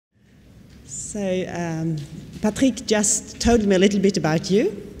So Patrick just told me a little bit about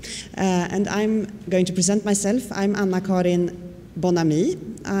you, and I'm going to present myself. I'm Anna-Karin Bonamy.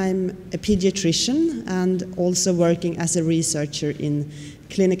 I'm a pediatrician and also working as a researcher in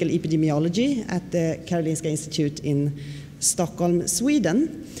clinical epidemiology at the Karolinska Institute in Stockholm,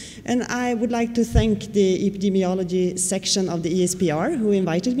 Sweden. And I would like to thank the epidemiology section of the ESPR who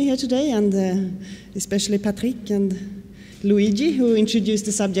invited me here today, and especially Patrick and Luigi, who introduced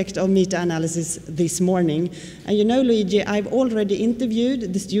the subject of meta-analysis this morning. And you know, Luigi, I've already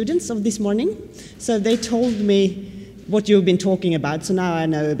interviewed the students of this morning, so they told me what you've been talking about, so now I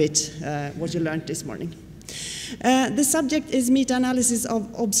know a bit what you learned this morning. The subject is meta-analysis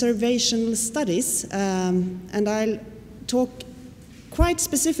of observational studies, and I'll talk quite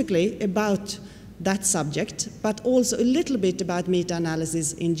specifically about that subject, but also a little bit about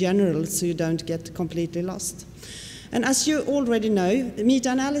meta-analysis in general, so you don't get completely lost. And as you already know,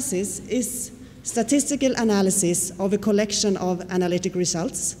 meta-analysis is statistical analysis of a collection of analytic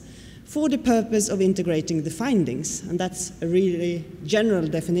results for the purpose of integrating the findings. And that's a really general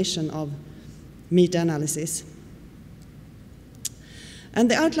definition of meta-analysis.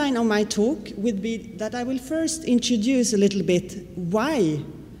 And the outline of my talk would be that I will first introduce a little bit why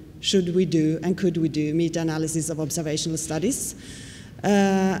should we do and could we do meta-analysis of observational studies.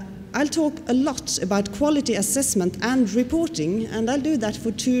 I'll talk a lot about quality assessment and reporting, and I'll do that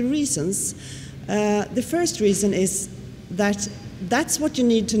for two reasons. The first reason is that that's what you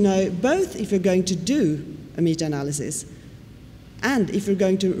need to know both if you're going to do a meta-analysis and if you're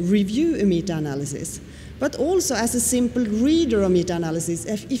going to review a meta-analysis. But also as a simple reader of meta-analysis,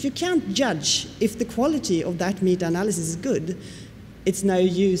 if you can't judge if the quality of that meta-analysis is good, it's no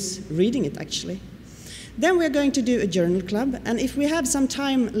use reading it actually. Then we're going to do a journal club, and if we have some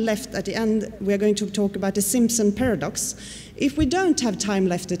time left at the end, we're going to talk about the Simpson paradox. If we don't have time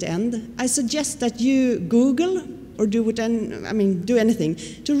left at the end, I suggest that you Google or do anything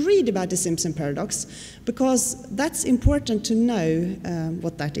to read about the Simpson paradox, because that's important to know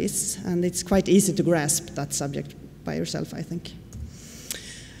what that is, and it's quite easy to grasp that subject by yourself, I think.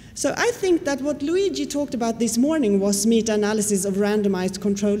 So I think that what Luigi talked about this morning was meta-analysis of randomized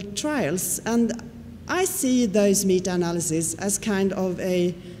controlled trials, and I see those meta-analyses as kind of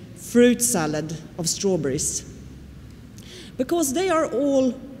a fruit salad of strawberries, because they are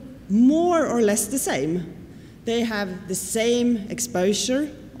all more or less the same. They have the same exposure,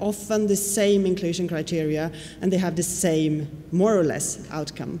 often the same inclusion criteria, and they have the same, more or less,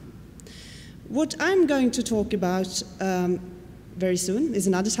 outcome. What I'm going to talk about very soon is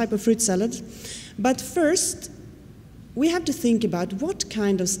another type of fruit salad, but first, we have to think about what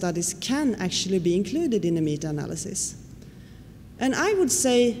kind of studies can actually be included in a meta-analysis. And I would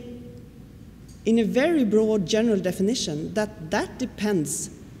say, in a very broad general definition, that depends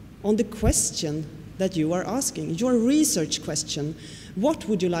on the question that you are asking, your research question. What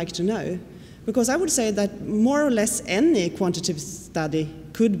would you like to know? Because I would say that more or less any quantitative study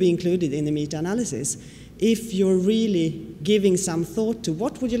could be included in a meta-analysis if you're really giving some thought to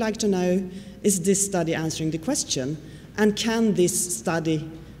what would you like to know, is this study answering the question? And can this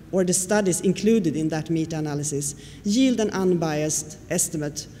study, or the studies included in that meta-analysis, yield an unbiased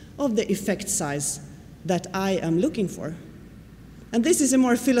estimate of the effect size that I am looking for? And this is a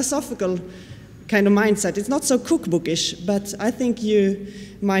more philosophical kind of mindset. It's not so cookbookish, but I think you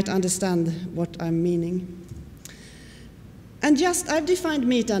might understand what I'm meaning. And I've defined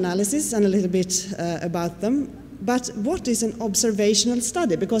meta-analysis and a little bit about them. But what is an observational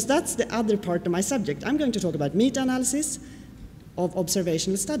study? Because that's the other part of my subject. I'm going to talk about meta-analysis of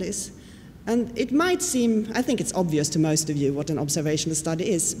observational studies. And it might seem, I think it's obvious to most of you what an observational study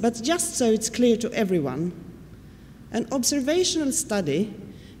is, but just so it's clear to everyone, an observational study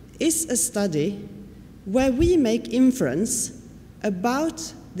is a study where we make inference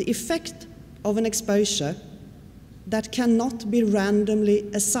about the effect of an exposure that cannot be randomly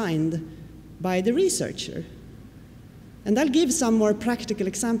assigned by the researcher. And I'll give some more practical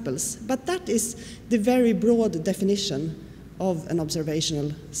examples, but that is the very broad definition of an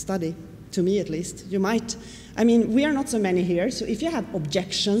observational study, to me at least. You might, we are not so many here, so if you have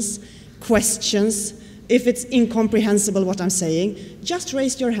objections, questions, if it's incomprehensible what I'm saying, just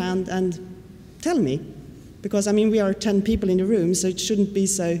raise your hand and tell me. Because, we are 10 people in the room, so it shouldn't be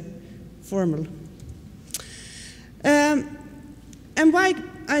so formal. And why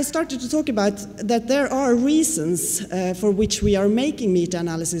I started to talk about that there are reasons for which we are making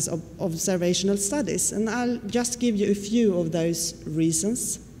meta-analysis of observational studies, and I'll just give you a few of those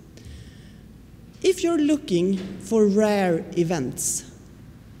reasons. If you're looking for rare events,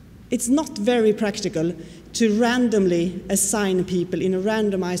 it's not very practical to randomly assign people in a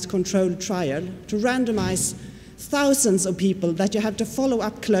randomized controlled trial, to randomize thousands of people that you have to follow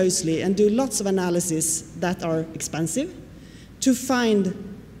up closely and do lots of analysis that are expensive, to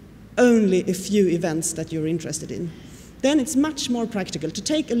find only a few events that you're interested in. Then it's much more practical to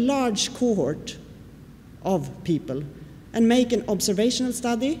take a large cohort of people and make an observational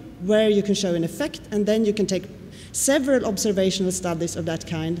study where you can show an effect, and then you can take several observational studies of that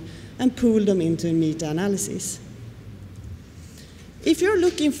kind and pool them into a meta-analysis. If you're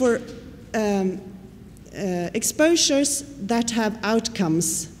looking for exposures that have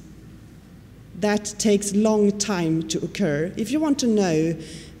outcomes that takes long time to occur, if you want to know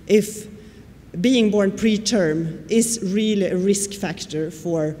if being born preterm is really a risk factor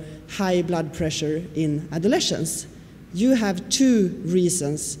for high blood pressure in adolescence, you have two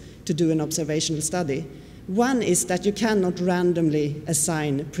reasons to do an observational study. One is that you cannot randomly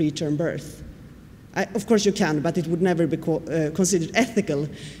assign preterm birth. Of course you can, but it would never be considered ethical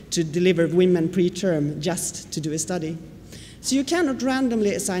to deliver women preterm just to do a study. So you cannot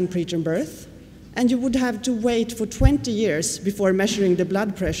randomly assign preterm birth, and you would have to wait for 20 years before measuring the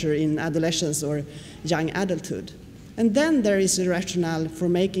blood pressure in adolescence or young adulthood. And then there is a rationale for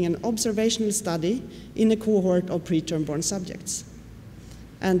making an observational study in a cohort of preterm-born subjects,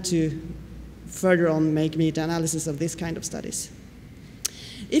 and to further on make meta-analysis of this kind of studies.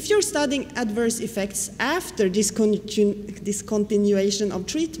 If you're studying adverse effects after discontinuation of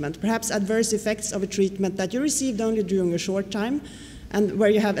treatment, perhaps adverse effects of a treatment that you received only during a short time, and where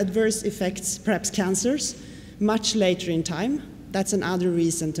you have adverse effects, perhaps cancers, much later in time, that's another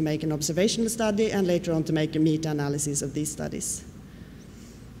reason to make an observational study and later on to make a meta-analysis of these studies.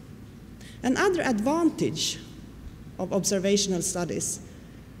 Another advantage of observational studies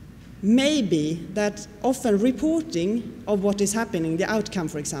may be that often reporting of what is happening, the outcome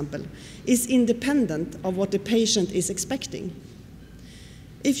for example, is independent of what the patient is expecting.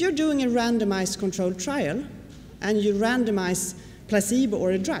 If you're doing a randomized controlled trial and you randomize placebo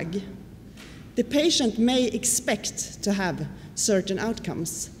or a drug, the patient may expect to have certain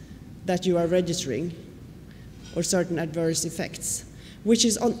outcomes that you are registering or certain adverse effects, which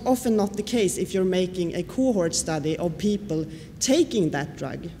is often not the case if you're making a cohort study of people taking that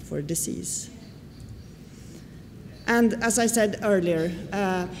drug for a disease. And as I said earlier,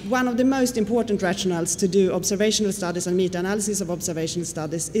 one of the most important rationales to do observational studies and meta-analysis of observational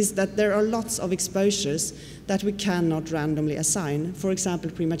studies is that there are lots of exposures that we cannot randomly assign. For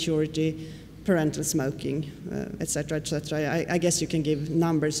example, prematurity, parental smoking, etc., etc. I guess you can give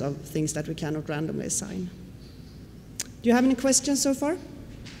numbers of things that we cannot randomly assign. Do you have any questions so far?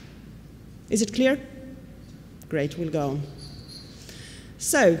 Is it clear? Great, we'll go on.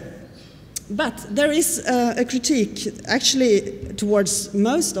 So, but there is a critique actually towards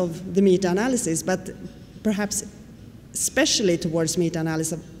most of the meta-analysis, but perhaps especially towards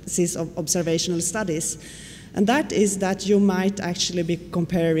meta-analysis of observational studies, and that is that you might actually be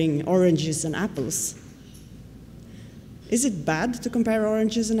comparing oranges and apples. Is it bad to compare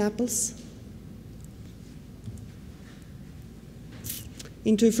oranges and apples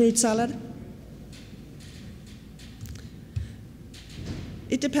into a fruit salad?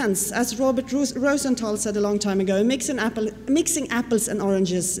 It depends. As Robert Rosenthal said a long time ago, mixing apples and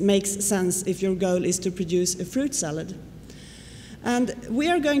oranges makes sense if your goal is to produce a fruit salad. And we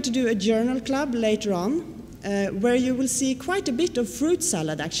are going to do a journal club later on, where you will see quite a bit of fruit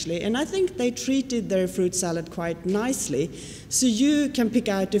salad actually, and I think they treated their fruit salad quite nicely, so you can pick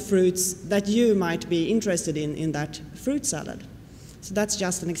out the fruits that you might be interested in that fruit salad. So that's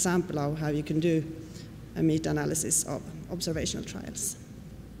just an example of how you can do a meta-analysis of observational trials.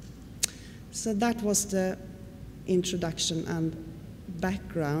 So that was the introduction and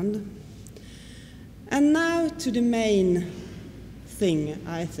background. And now to the main thing,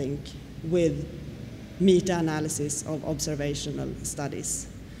 I think, with meta-analysis of observational studies.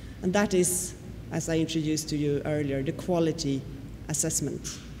 And that is, as I introduced to you earlier, the quality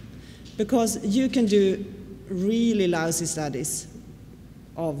assessment. Because you can do really lousy studies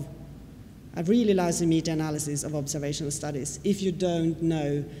of a really lousy meta-analysis of observational studies if you don't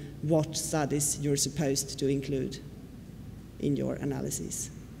know what studies you're supposed to include in your analyses.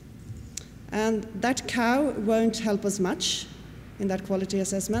 And that cow won't help us much in that quality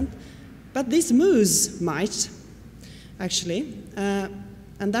assessment, but this moose might, actually.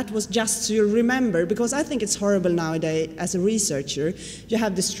 And that was just so you remember, because I think it's horrible nowadays as a researcher. You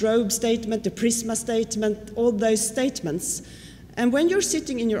have the Strobe statement, the Prisma statement, all those statements. And when you're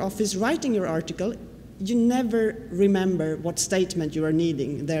sitting in your office writing your article, you never remember what statement you are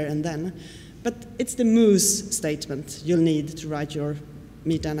needing there and then. But it's the moose statement you'll need to write your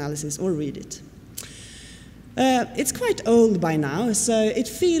meta-analysis or read it. It's quite old by now, so it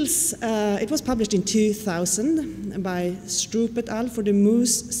feels, it was published in 2000 by Stroop et al. For the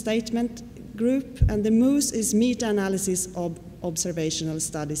Moose statement group, and the Moose is meta-analysis of observational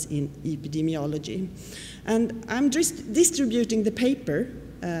studies in epidemiology. And I'm just distributing the paper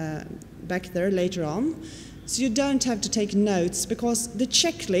back there later on, so you don't have to take notes, because the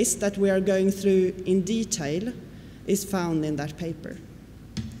checklist that we are going through in detail is found in that paper.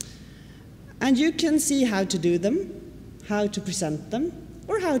 And you can see how to do them, how to present them,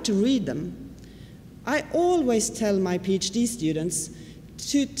 or how to read them. I always tell my PhD students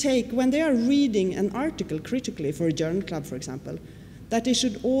to take, when they are reading an article critically for a journal club, for example, that they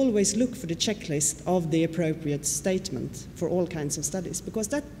should always look for the checklist of the appropriate statement for all kinds of studies, because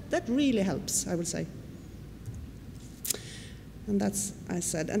that really helps, I would say. And that's, I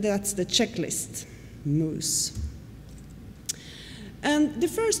said, and that's the checklist, Moose. And the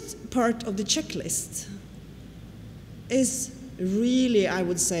first part of the checklist is really, I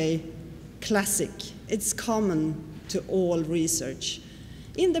would say, classic. It's common to all research.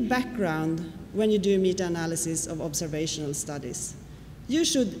 In the background, when you do meta-analysis of observational studies, you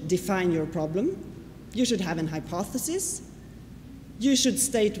should define your problem, you should have an hypothesis, you should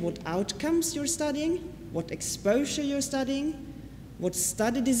state what outcomes you're studying, what exposure you're studying, what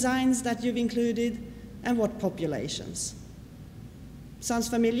study designs that you've included, and what populations. Sounds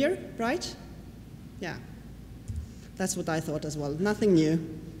familiar, right? Yeah, that's what I thought as well, nothing new.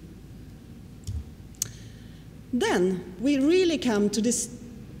 Then we really come to this,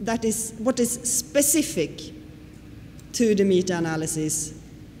 that is what is specific to the meta-analysis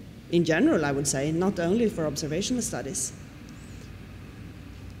in general, I would say, not only for observational studies.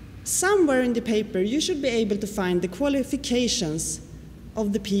 Somewhere in the paper, you should be able to find the qualifications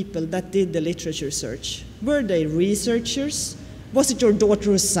of the people that did the literature search. Were they researchers? Was it your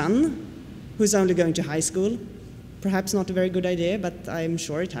daughter or son who's only going to high school? Perhaps not a very good idea, but I'm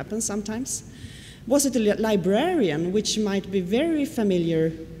sure it happens sometimes. Was it a librarian, which might be very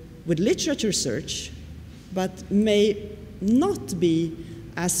familiar with literature search, but may not be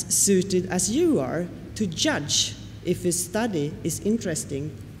as suited as you are to judge if a study is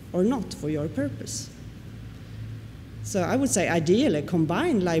interesting or not for your purpose? So I would say ideally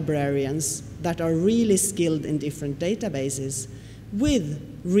combine librarians that are really skilled in different databases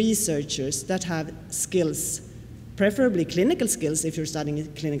with researchers that have skills, preferably clinical skills if you're studying a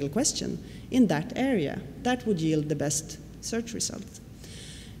clinical question, in that area. That would yield the best search result.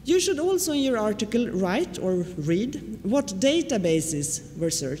 You should also in your article write or read what databases were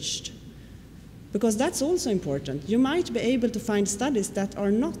searched, because that's also important. You might be able to find studies that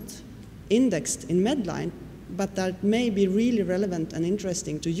are not indexed in Medline, but that may be really relevant and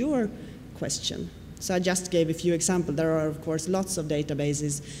interesting to your question. So I just gave a few examples. There are, of course, lots of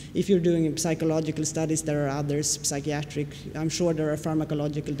databases. If you're doing psychological studies, there are others, psychiatric. I'm sure there are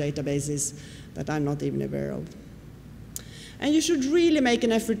pharmacological databases that I'm not even aware of. And you should really make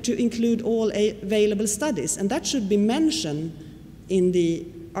an effort to include all available studies, and that should be mentioned in the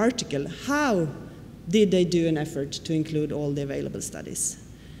article. How did they do an effort to include all the available studies?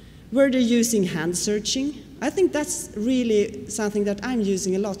 Were they using hand searching? I think that's really something that I'm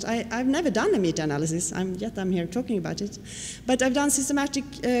using a lot. I've never done a meta-analysis, yet I'm here talking about it. But I've done systematic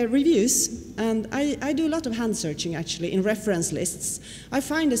reviews, and I do a lot of hand searching, actually, in reference lists. I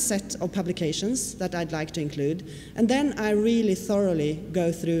find a set of publications that I'd like to include, and then I really thoroughly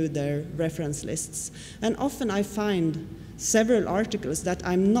go through their reference lists. And often I find several articles that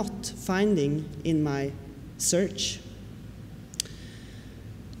I'm not finding in my search.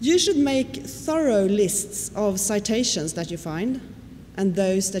 You should make thorough lists of citations that you find and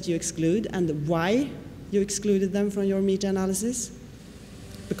those that you exclude and why you excluded them from your meta-analysis.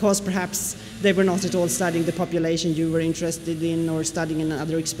 Because perhaps they were not at all studying the population you were interested in, or studying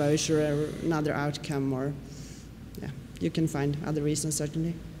another exposure or another outcome, or yeah, you can find other reasons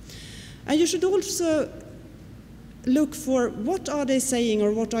certainly. And you should also look for what are they saying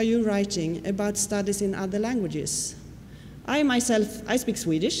or what are you writing about studies in other languages. I myself, I speak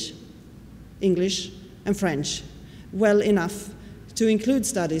Swedish, English, and French well enough to include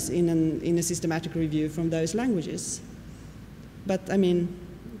studies in a systematic review from those languages. But I mean,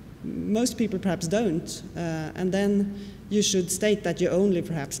 most people perhaps don't, and then you should state that you only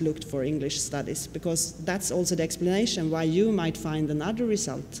perhaps looked for English studies, because that's also the explanation why you might find another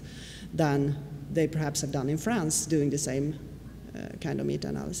result than they perhaps have done in France doing the same kind of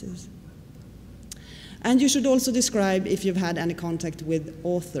meta-analysis. And you should also describe if you've had any contact with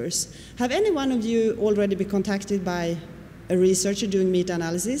authors. Have any one of you already been contacted by a researcher doing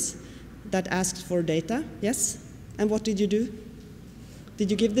meta-analysis that asked for data? Yes? And what did you do? Did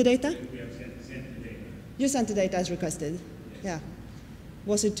you give the data? We have sent the data. You sent the data as requested? Yes. Yeah.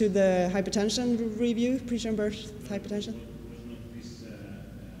 Was it to the hypertension review, preterm birth hypertension? Was not this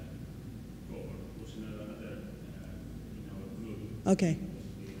cohort, was another in our group. Okay.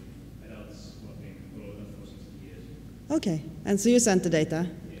 Adults who have been followed up for 60 years. Okay, and so you sent the data?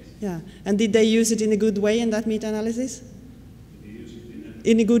 Yes. Yeah, and did they use it in a good way in that meta-analysis? Did they use it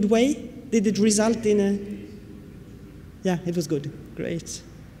in a good way? Did it result in a... Yeah, it was good. Great.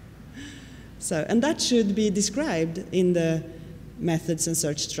 So, and that should be described in the methods and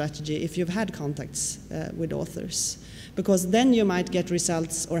search strategy if you've had contacts with authors, because then you might get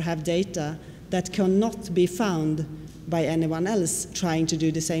results or have data that cannot be found by anyone else trying to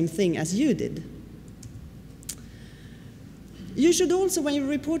do the same thing as you did. You should also, when you're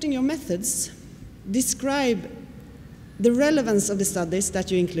reporting your methods, describe the relevance of the studies that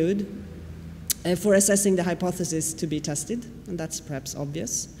you include for assessing the hypothesis to be tested, and that's perhaps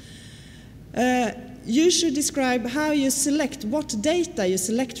obvious. You should describe how you select, what data you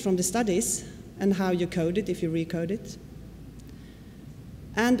select from the studies, and how you code it if you recode it.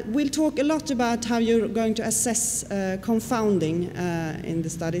 And we'll talk a lot about how you're going to assess confounding in the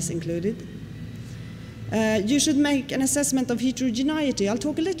studies included. You should make an assessment of heterogeneity. I'll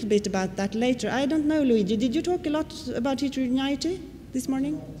talk a little bit about that later. I don't know, Luigi, did you talk a lot about heterogeneity this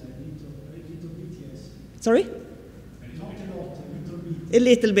morning? A little bit, yes. Sorry? Not a lot, a little bit. A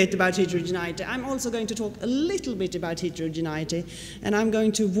little bit about heterogeneity. I'm also going to talk a little bit about heterogeneity, and I'm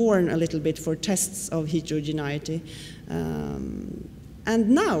going to warn a little bit for tests of heterogeneity. And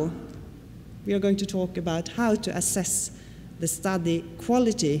now we are going to talk about how to assess the study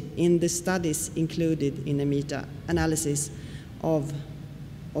quality in the studies included in a meta-analysis of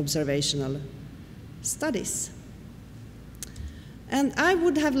observational studies. And I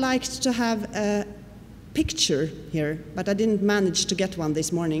would have liked to have a picture here, but I didn't manage to get one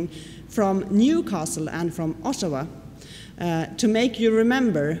this morning, from Newcastle and from Ottawa, to make you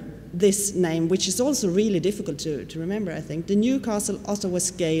remember this name, which is also really difficult to remember, I think, the Newcastle-Ottawa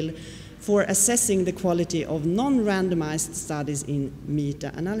scale for assessing the quality of non-randomized studies in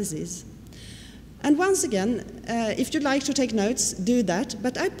meta-analysis. And once again, if you'd like to take notes, do that,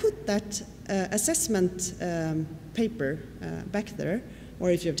 but I put that assessment paper back there, or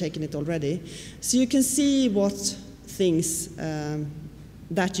if you've taken it already, so you can see what things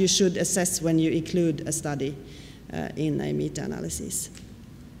that you should assess when you include a study in a meta-analysis.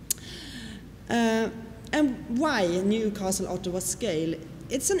 And why Newcastle-Ottawa scale?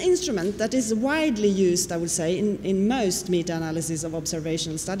 It's an instrument that is widely used, I would say, in most meta-analysis of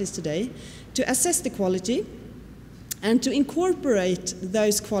observational studies today to assess the quality and to incorporate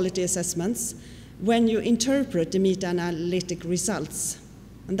those quality assessments when you interpret the meta-analytic results.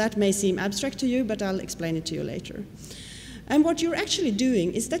 And that may seem abstract to you, but I'll explain it to you later. And what you're actually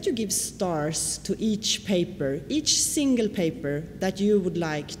doing is that you give stars to each paper, each single paper that you would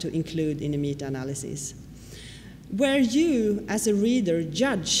like to include in a meta-analysis, where you, as a reader,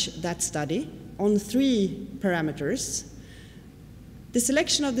 judge that study on 3 parameters: the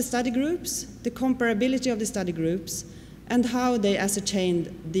selection of the study groups, the comparability of the study groups, and how they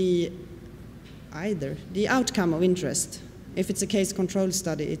ascertained the outcome of interest. If it's a case-control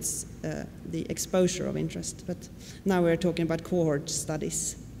study, it's the exposure of interest. But now we're talking about cohort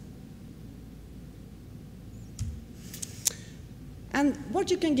studies. And what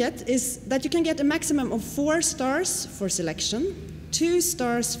you can get is that you can get a maximum of 4 stars for selection, 2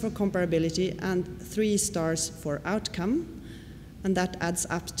 stars for comparability, and 3 stars for outcome. And that adds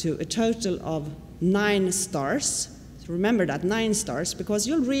up to a total of 9 stars. So remember that, 9 stars, because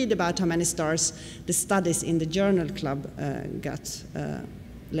you'll read about how many stars the studies in the journal club got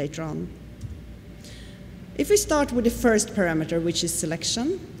later on. If we start with the first parameter, which is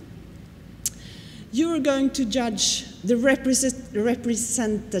selection, you're going to judge the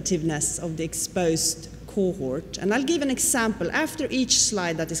representativeness of the exposed cohort. And I'll give an example. After each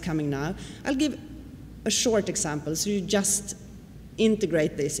slide that is coming now, I'll give a short example, so you just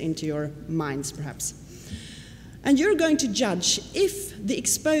integrate this into your minds, perhaps. And you're going to judge if the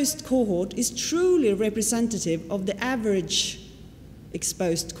exposed cohort is truly representative of the average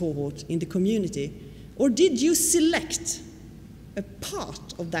exposed cohort in the community, or did you select a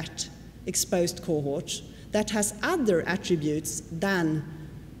part of that exposed cohort that has other attributes than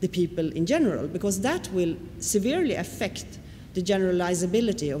the people in general, because that will severely affect the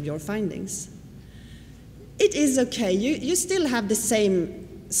generalizability of your findings. It is okay, you still have the same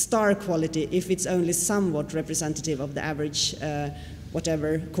star quality if it's only somewhat representative of the average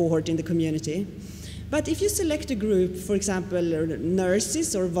whatever cohort in the community. But if you select a group, for example,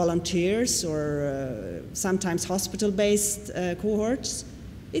 nurses or volunteers or sometimes hospital-based cohorts,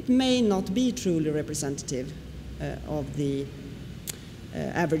 it may not be truly representative of the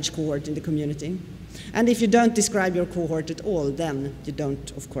average cohort in the community. And if you don't describe your cohort at all, then you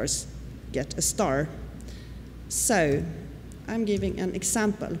don't, of course, get a star. So, I'm giving an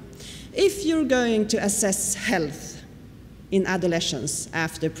example. If you're going to assess health in adolescents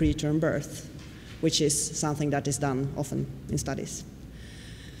after preterm birth, which is something that is done often in studies,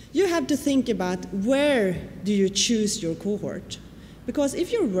 you have to think about where do you choose your cohort. Because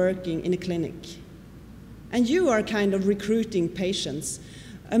if you're working in a clinic and you are kind of recruiting patients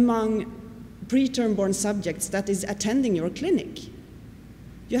among preterm-born subjects that is attending your clinic,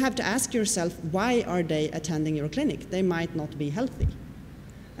 you have to ask yourself, why are they attending your clinic? They might not be healthy.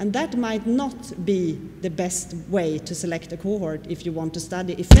 And that might not be the best way to select a cohort if you want to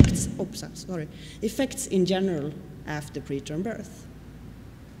study effects in general after preterm birth.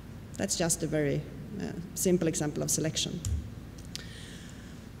 That's just a very simple example of selection.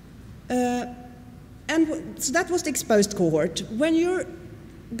 So that was the exposed cohort. When you're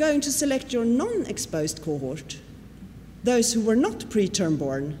going to select your non-exposed cohort, those who were not preterm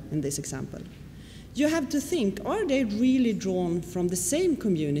born in this example, you have to think, are they really drawn from the same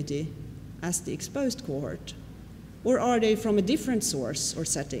community as the exposed cohort? Or are they from a different source or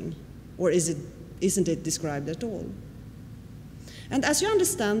setting? Or isn't it described at all? And as you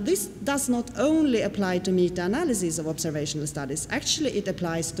understand, this does not only apply to meta-analysis of observational studies. Actually, it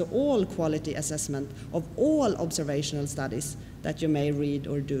applies to all quality assessment of all observational studies that you may read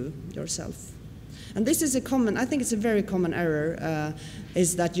or do yourself. And this is a common, I think it's a very common error,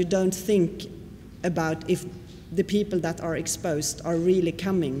 is that you don't think about if the people that are exposed are really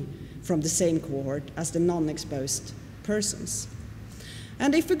coming from the same cohort as the non-exposed persons.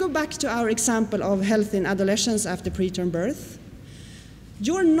 And if we go back to our example of health in adolescents after preterm birth,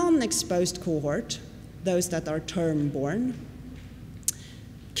 your non-exposed cohort, those that are term-born,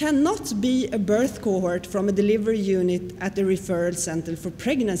 cannot be a birth cohort from a delivery unit at the referral center for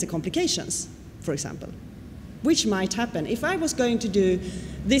pregnancy complications, for example, which might happen. If I was going to do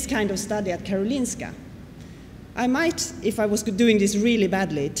this kind of study at Karolinska, I might, if I was doing this really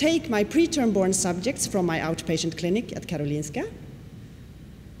badly, take my preterm-born subjects from my outpatient clinic at Karolinska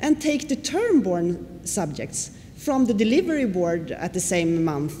and take the term-born subjects from the delivery ward at the same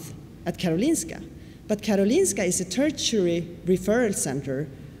month at Karolinska. But Karolinska is a tertiary referral center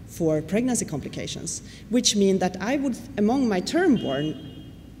for pregnancy complications, which means that I would, among my term-born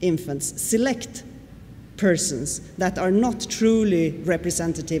infants, select persons that are not truly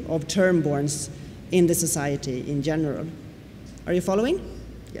representative of term-borns in the society in general. Are you following?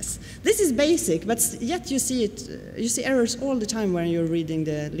 Yes. This is basic, but yet you see it, you see errors all the time when you're reading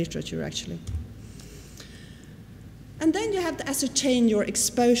the literature, actually. And then you have to ascertain your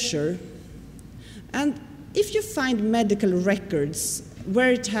exposure. And if you find medical records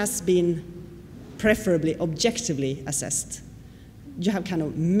where it has been preferably objectively assessed, you have kind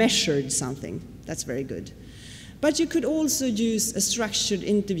of measured something, that's very good. But you could also use a structured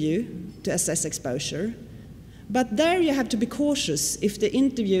interview to assess exposure. But there you have to be cautious if the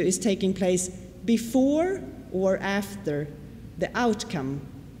interview is taking place before or after the outcome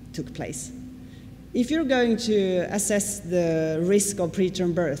took place. If you're going to assess the risk of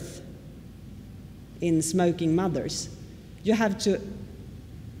preterm birth in smoking mothers, you have to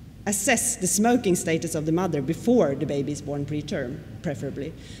assess the smoking status of the mother before the baby is born preterm,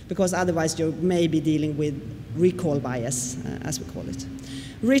 preferably, because otherwise you may be dealing with recall bias, as we call it.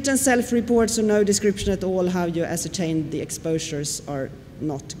 Written self-reports or no description at all how you ascertain the exposures are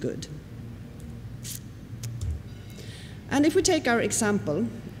not good. And if we take our example,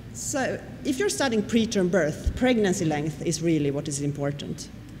 so if you're studying preterm birth, pregnancy length is really what is important.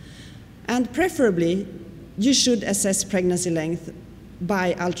 And preferably, you should assess pregnancy length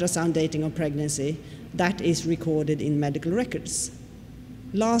by ultrasound dating of pregnancy that is recorded in medical records.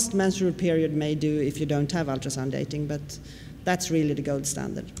 Last menstrual period may do if you don't have ultrasound dating, but that's really the gold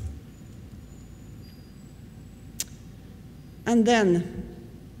standard. And then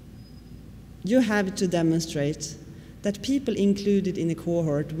you have to demonstrate that people included in a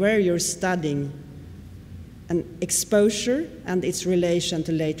cohort where you're studying an exposure and its relation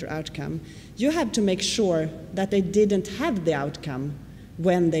to later outcome, you have to make sure that they didn't have the outcome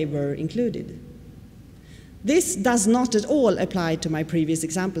when they were included. This does not at all apply to my previous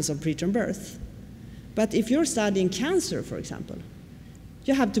examples of preterm birth. But if you're studying cancer, for example,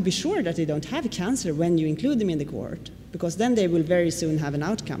 you have to be sure that they don't have cancer when you include them in the cohort, because then they will very soon have an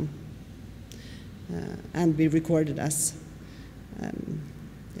outcome and be recorded as,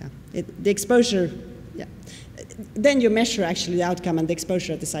 the exposure, Then you measure actually the outcome and the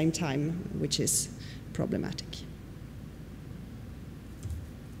exposure at the same time, which is problematic.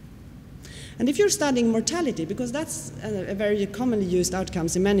 And if you're studying mortality, because that's a very commonly used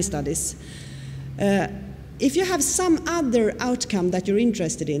outcomes in many studies, if you have some other outcome that you're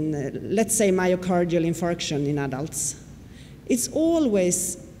interested in, let's say myocardial infarction in adults, it's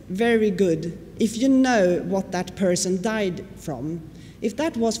always very good if you know what that person died from. If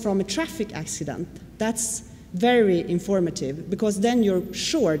that was from a traffic accident, that's very informative, because then you're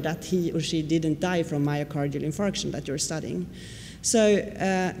sure that he or she didn't die from myocardial infarction that you're studying. So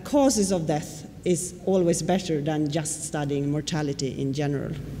causes of death is always better than just studying mortality in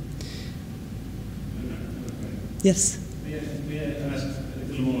general. Yes? May I ask a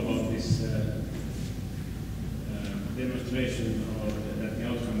little more about this demonstration, or that the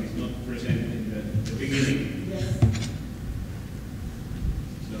outcome is not present in the beginning? Yes.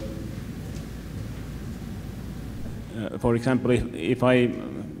 So, for example, if I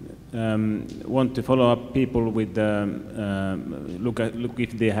want to follow up people with look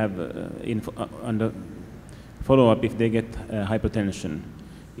if they have under follow-up if they get hypertension.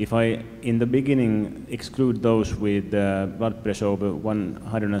 If I, in the beginning, exclude those with blood pressure over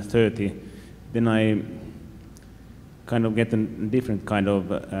 130, then I kind of get a different kind of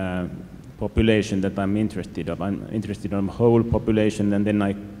population that I'm interested in. I'm interested in the whole population, and then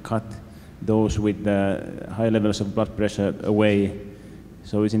I cut those with high levels of blood pressure away.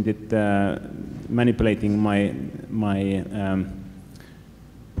 So isn't it manipulating my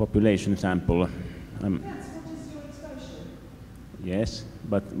population sample? Yes,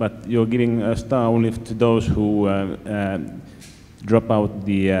 but you're giving a star only to those who drop out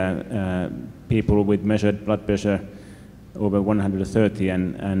the people with measured blood pressure over 130,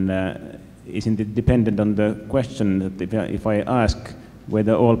 and isn't it dependent on the question that if I ask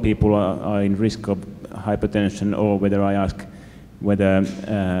whether all people are in risk of hypertension, or whether I ask whether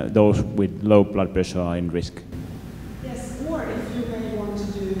those with low blood pressure are in risk? Yes, or if you may want to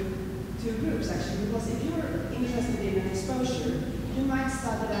do two groups actually, because if you're interested in an exposure, you might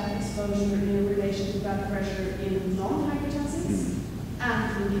study that exposure in relation to blood pressure in non-hypertensives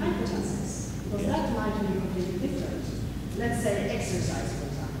and in hypertensives, because that might be completely different. Let's say exercise, for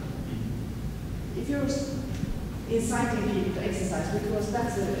example. If you're inciting people to exercise, because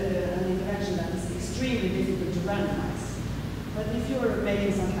that's an intervention that is extremely difficult to randomize. But if you're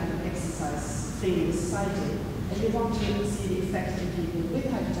making some kind of exercise thing in society, and you want to see the effect in people with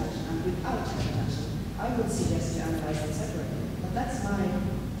hypertension and without hypertension, I would suggest you analyze them separately. But that's my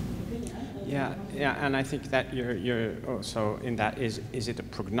opinion. Yeah, and I think that you're also in that, is it a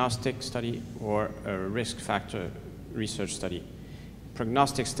prognostic study or a risk factor research study?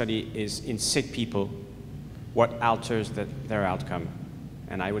 Prognostic study is in sick people, what alters their outcome.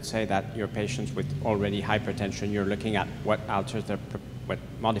 And I would say that your patients with already hypertension, you're looking at what alters what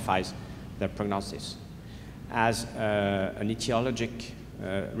modifies their prognosis. As an etiologic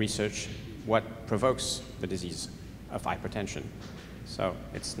research, what provokes the disease of hypertension. So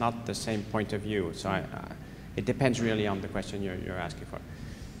it's not the same point of view. So it depends really on the question you're asking for.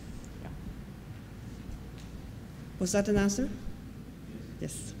 Yeah. Was that an answer?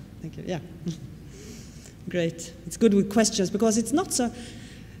 Yes, thank you. Yeah. Great. It's good with questions, because it's not so,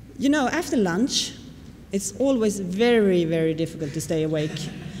 you know, after lunch, it's always very, very difficult to stay awake.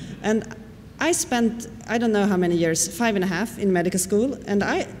 And I spent, I don't know how many years, 5.5 in medical school, and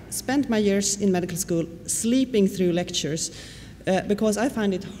I spent my years in medical school sleeping through lectures because I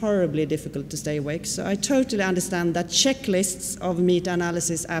find it horribly difficult to stay awake. So I totally understand that checklists of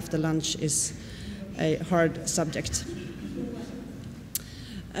meta-analysis after lunch is a hard subject.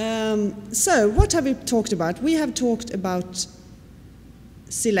 So what have we talked about? We have talked about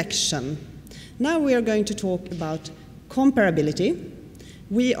selection. Now we are going to talk about comparability.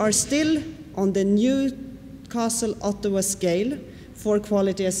 We are still on the Newcastle-Ottawa scale for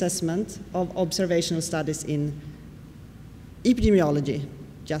quality assessment of observational studies in epidemiology,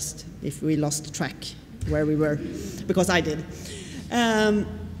 just if we lost track where we were, because I did.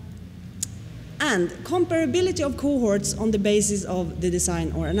 And comparability of cohorts on the basis of the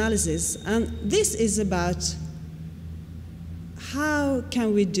design or analysis. And this is about how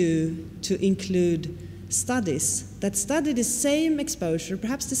can we do to include studies that study the same exposure,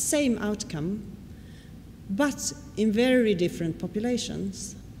 perhaps the same outcome, but in very different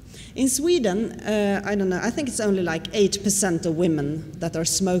populations. In Sweden, I don't know, I think it's only like 8% of women that are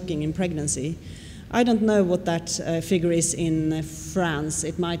smoking in pregnancy. I don't know what that figure is in France.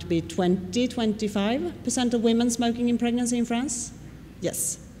 It might be 25% of women smoking in pregnancy in France?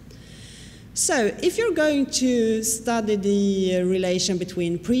 Yes. So if you're going to study the relation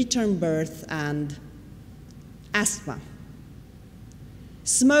between preterm birth and asthma,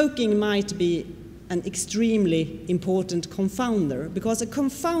 smoking might be an extremely important confounder, because a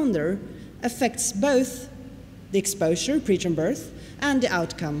confounder affects both the exposure, preterm birth, and the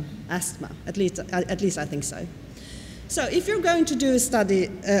outcome, asthma. At least I think so. So if you're going to do a study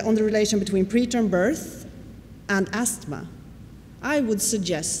on the relation between preterm birth and asthma, I would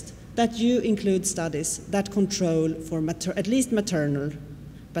suggest that you include studies that control for at least maternal,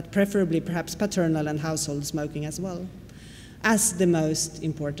 but preferably perhaps paternal and household smoking as well, as the most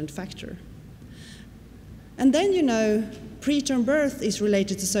important factor. And then, you know, preterm birth is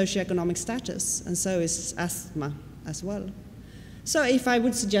related to socioeconomic status, and so is asthma as well. So if I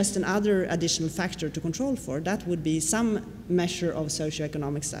would suggest another additional factor to control for, that would be some measure of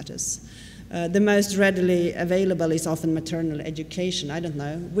socioeconomic status. The most readily available is often maternal education. I don't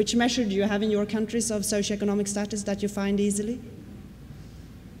know. Which measure do you have in your countries of socioeconomic status that you find easily?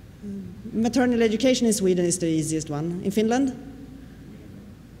 Maternal education in Sweden is the easiest one. In Finland?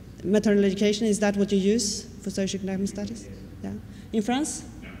 Maternal education, is that what you use for socioeconomic status? Yeah. In France?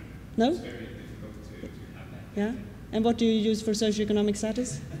 No? It's very difficult to have that. Yeah. And what do you use for socioeconomic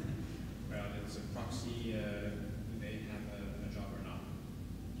status? Well, it's a proxy, do they have a job or not?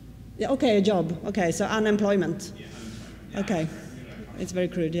 Yeah, okay, a job. Okay, so unemployment. Yeah, unemployment. Yeah, Okay. sure. It's very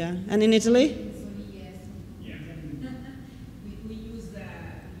crude, yeah. And in Italy? Yeah. We use education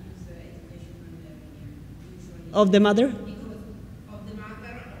usually Of the mother? because of the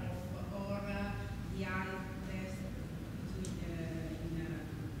mother or the eye test in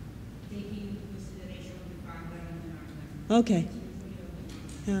taking consideration of the father and the mother. Okay.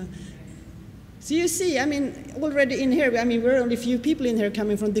 Yeah. So you see, I mean, already in here, I mean, we're only a few people in here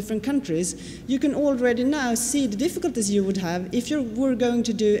coming from different countries. You can already now see the difficulties you would have if you were going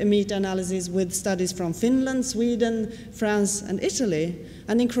to do a meta-analysis with studies from Finland, Sweden, France, and Italy.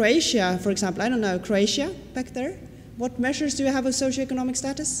 And in Croatia, for example, I don't know, Croatia back there? What measures do you have of socioeconomic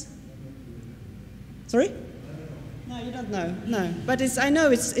status? Sorry? No, you don't know. No, but I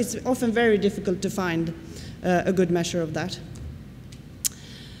know it's often very difficult to find a good measure of that.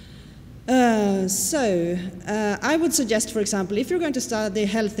 I would suggest, for example, if you're going to study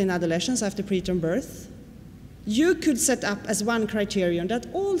health in adolescents after preterm birth, you could set up as one criterion that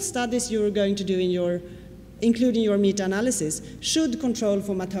all studies you're going to do in including your meta-analysis, should control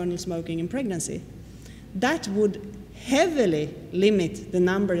for maternal smoking in pregnancy. That would heavily limit the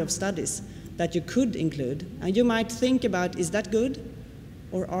number of studies that you could include. And you might think about, is that good?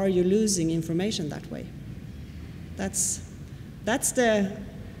 Or are you losing information that way? That's the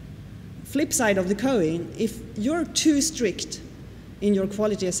flip side of the coin. If you're too strict in your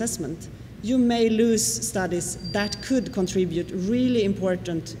quality assessment, you may lose studies that could contribute really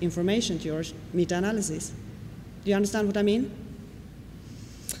important information to your meta-analysis. Do you understand what I mean?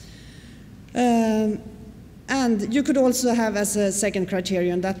 And you could also have as a second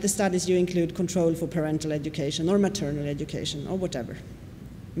criterion that the studies you include control for parental education or maternal education or whatever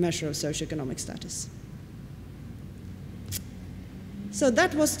measure of socioeconomic status. So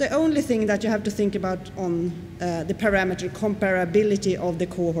that was the only thing that you have to think about on the parameter comparability of the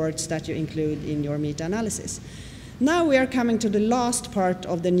cohorts that you include in your meta-analysis. Now we are coming to the last part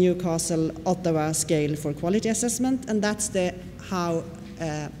of the Newcastle-Ottawa scale for quality assessment, and that's how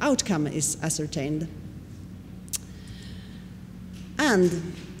outcome is ascertained.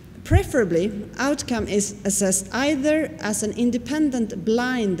 And preferably, outcome is assessed either as an independent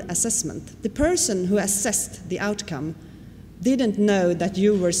blind assessment. The person who assessed the outcome didn't know that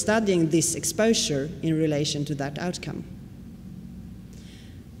you were studying this exposure in relation to that outcome.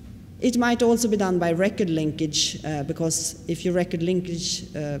 It might also be done by record linkage, because if you record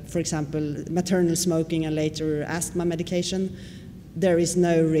linkage, for example, maternal smoking and later asthma medication, there is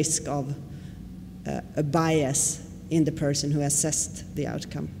no risk of a bias in the person who assessed the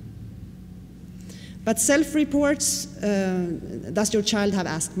outcome. But self-reports, does your child have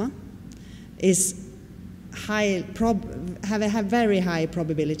asthma, have a very high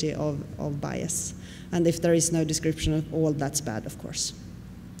probability of bias. And if there is no description of all, that's bad, of course.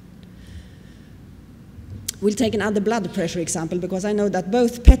 We'll take another blood pressure example, because I know that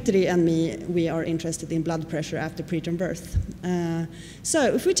both Petri and me, we are interested in blood pressure after preterm birth.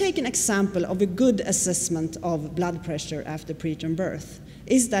 So if we take an example of a good assessment of blood pressure after preterm birth,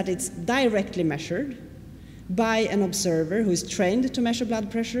 is that it's directly measured by an observer who is trained to measure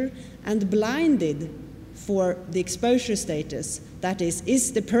blood pressure and blinded for the exposure status. That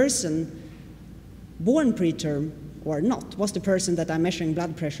is the person born preterm or not? Was the person that I'm measuring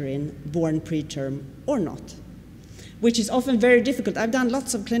blood pressure in born preterm or not? Which is often very difficult. I've done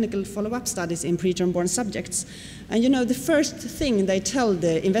lots of clinical follow-up studies in preterm born subjects. And you know, the first thing they tell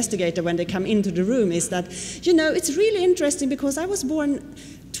the investigator when they come into the room is that, you know, it's really interesting because I was born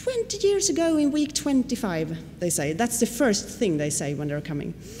 20 years ago in week 25, they say. That's the first thing they say when they're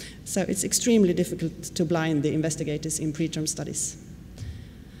coming. So it's extremely difficult to blind the investigators in preterm studies.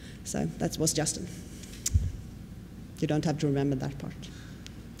 So that was Justin. You don't have to remember that part.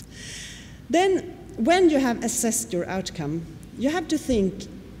 Then, when you have assessed your outcome, you have to think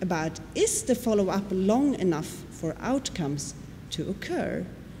about, is the follow-up long enough for outcomes to occur?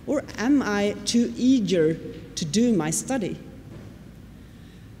 Or am I too eager to do my study?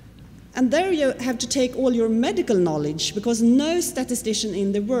 And there you have to take all your medical knowledge, because no statistician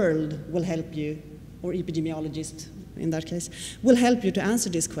in the world will help you, or epidemiologist in that case, will help you to answer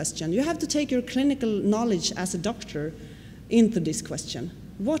this question. You have to take your clinical knowledge as a doctor into this question.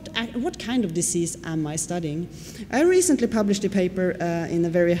 What kind of disease am I studying? I recently published a paper in a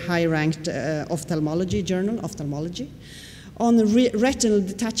very high-ranked ophthalmology journal, Ophthalmology, on retinal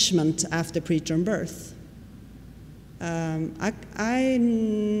detachment after preterm birth.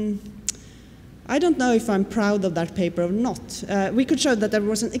 I don't know if I'm proud of that paper or not. We could show that there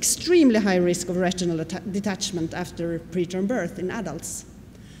was an extremely high risk of retinal detachment after preterm birth in adults.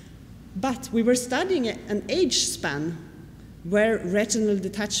 But we were studying an age span where retinal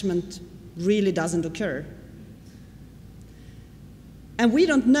detachment really doesn't occur. And we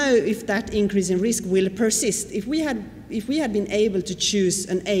don't know if that increase in risk will persist. If we had been able to choose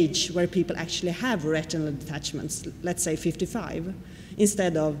an age where people actually have retinal detachments, let's say 55,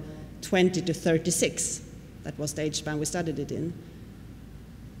 instead of 20 to 36, that was the age span we studied it in,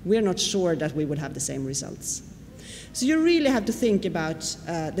 we're not sure that we would have the same results. So you really have to think about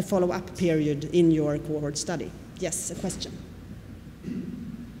the follow-up period in your cohort study. Yes, a question.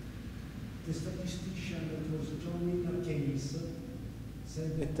 The statistician that was joining a case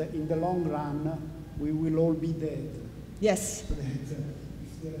said that in the long run we will all be dead. Yes. So that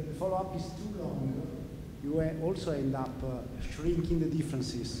if the follow-up is too long, you also end up shrinking the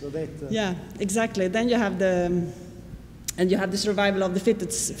differences, so that... yeah, exactly. Then you have the survival of the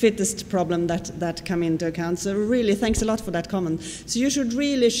fittest problem that come into account. So really, thanks a lot for that comment. So you should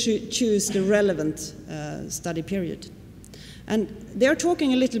really choose the relevant study period. And they're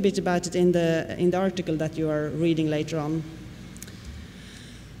talking a little bit about it in the article that you are reading later on.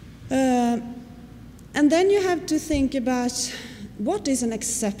 And then you have to think about what is an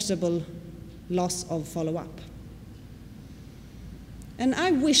acceptable loss of follow-up. And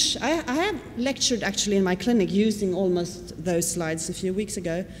I have lectured actually in my clinic using almost those slides a few weeks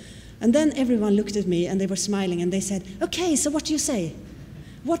ago, and then everyone looked at me and they were smiling and they said, okay, so what do you say?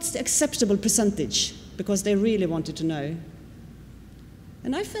 What's the acceptable percentage? Because they really wanted to know.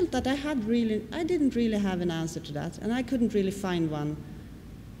 And I felt that I didn't really have an answer to that, and I couldn't really find one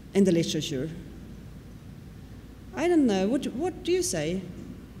in the literature. I don't know, what do you say?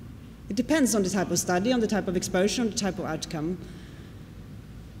 It depends on the type of study, on the type of exposure, on the type of outcome.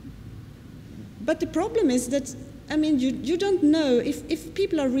 But the problem is that, I mean, you don't know, if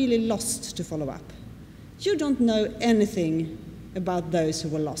people are really lost to follow up, you don't know anything about those who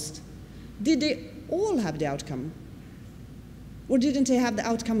were lost. Did they all have the outcome? Or didn't they have the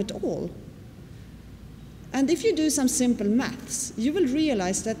outcome at all? And if you do some simple maths, you will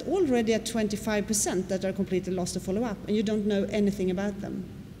realize that already at 25% that are completely lost to follow up, and you don't know anything about them.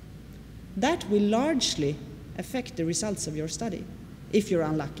 That will largely affect the results of your study, if you're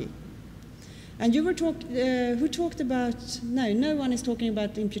unlucky. And you were who talked about, no one is talking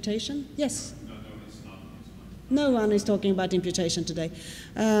about imputation? Yes? No, it's not. No one is talking about imputation today.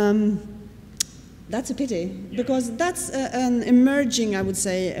 That's a pity, because that's an emerging, I would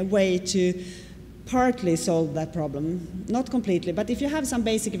say, a way to partly solve that problem. Not completely, but if you have some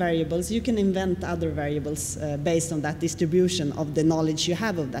basic variables, you can invent other variables based on that distribution of the knowledge you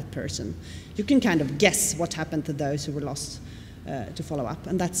have of that person. You can kind of guess what happened to those who were lost to follow up,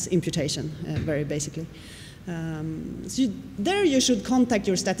 and that's imputation, very basically. So there you should contact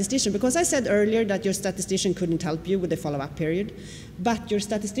your statistician, because I said earlier that your statistician couldn't help you with the follow-up period, but your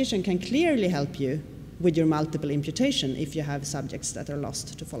statistician can clearly help you with your multiple imputation if you have subjects that are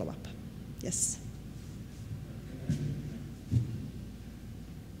lost to follow up. Yes?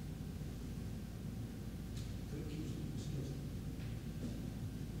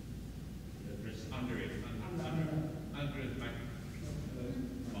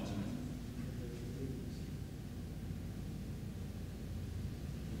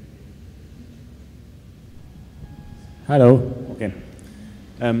 Hello. Okay.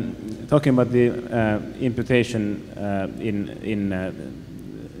 Talking about the imputation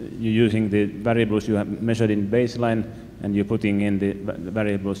you're using the variables you have measured in baseline, and you're putting in the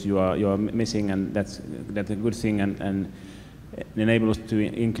variables you are missing, and that's a good thing, and enable us to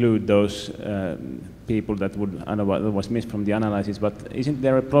include those people that would otherwise miss from the analysis. But isn't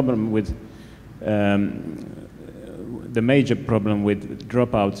there a problem with the major problem with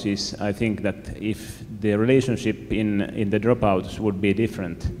dropouts is, I think, that if the relationship in the dropouts would be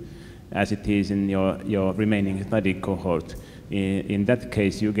different, as it is in your remaining study cohort, in that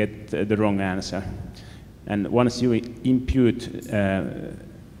case you get the wrong answer. And once you impute,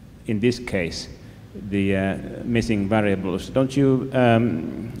 in this case, the missing variables, don't you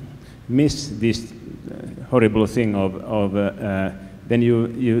miss this horrible thing of then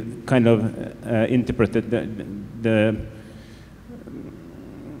you kind of interpreted the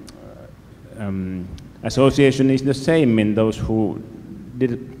association is the same in those who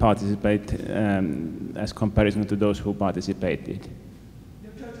did participate as comparison to those who participated.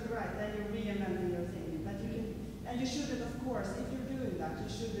 You're totally right, then you're re-amending your thing. But you can, and you shouldn't, of course, if you're doing that, you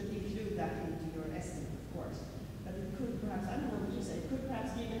shouldn't include that into your estimate, of course. But it could perhaps, I don't know what you say, it could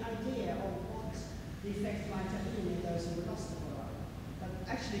perhaps give an idea of what the effect might have been in those who were lost to follow-up. But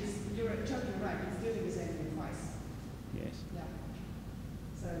actually, you're totally right, it's doing the same thing twice. Yes. Yeah.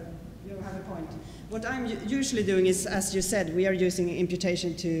 So you have a point. What I'm usually doing is, as you said, we are using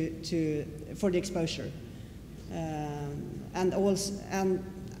imputation for the exposure. And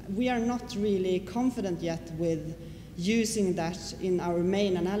we are not really confident yet with using that in our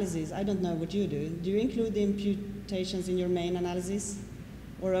main analysis. I don't know what you do. Do you include the imputations in your main analysis?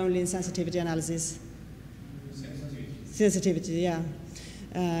 Or only in sensitivity analysis? Sensitivity, yeah.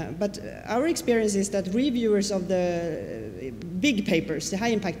 But our experience is that reviewers of the big papers, the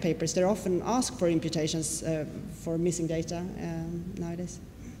high-impact papers, they often ask for imputations for missing data nowadays.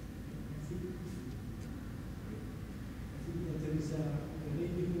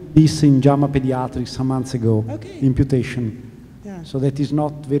 This in JAMA Pediatrics some months ago, okay. Imputation. Yeah. So that is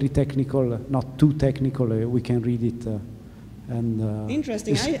not very technical, not too technical, we can read it.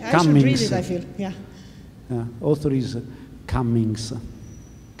 Interesting, I should read it, I feel, yeah. Author is Cummings.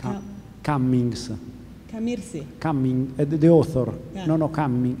 Cummings. Camirsi. Cumming, the author. Yeah. No,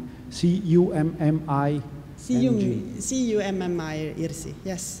 Cumming. C-U-M-M-I. C-U-M-M-I-Irsi,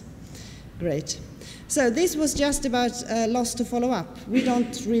 yes. Great. So this was just about loss to follow up. We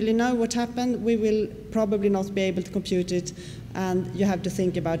don't really know what happened. We will probably not be able to compute it. And you have to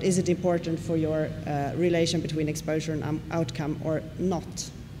think about, is it important for your relation between exposure and outcome or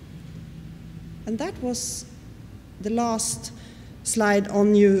not? And that was the last slide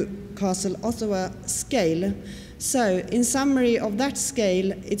on Newcastle-Ottawa scale. So, in summary of that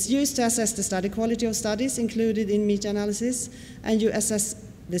scale, it's used to assess the study quality of studies included in meta-analysis, and you assess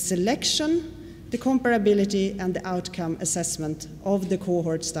the selection, the comparability, and the outcome assessment of the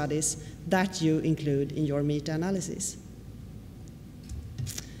cohort studies that you include in your meta-analysis.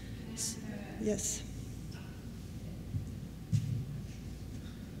 Yes.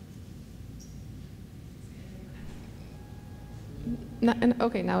 No,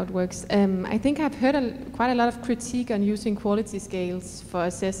 okay, now it works. I think I've heard quite a lot of critique on using quality scales for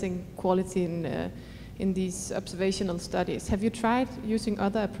assessing quality in these observational studies. Have you tried using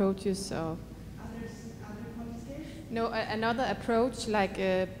other approaches? Or? Other quality scales? No, another approach like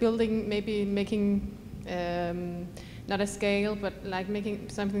making not a scale, but like making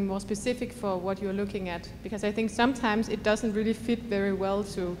something more specific for what you're looking at. Because I think sometimes it doesn't really fit very well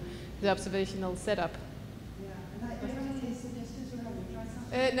to the observational setup.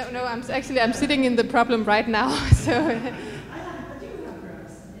 No, I'm sitting in the problem right now. So. I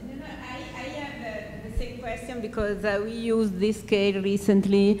have the same question because we used this scale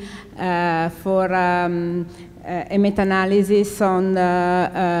recently for a meta-analysis on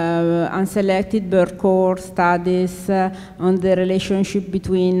unselected birth cohort studies on the relationship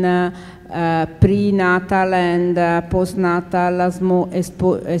between prenatal and postnatal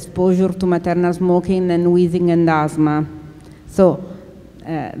exposure to maternal smoking and wheezing and asthma. So.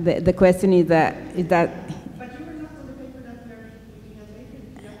 The question is that... But you were not on the paper that we are looking at later,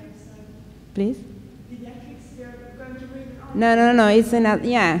 pediatrics? Please? Pediatrics, you're going to read it on? No, it's another,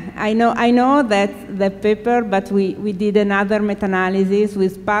 yeah, I know that the paper, but we did another meta-analysis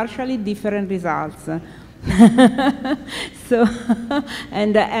with partially different results. So,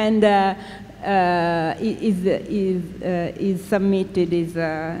 is submitted, is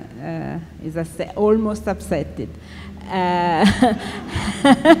almost accepted.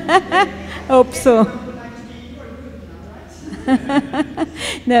 Hope so.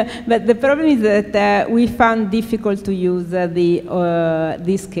 No, but the problem is that we found difficult to use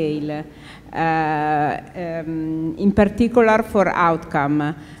this scale, in particular for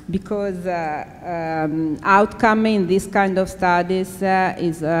outcome, because outcome in this kind of studies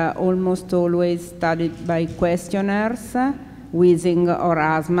is almost always studied by questionnaires. Wheezing or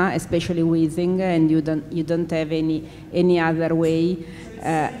asthma, especially wheezing, and you don't have any other way. So it's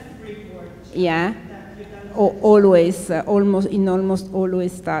self-report yeah. that you've done always, in almost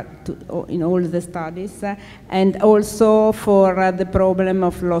always in all the studies, and also for the problem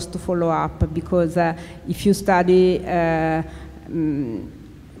of loss to follow-up, because if you study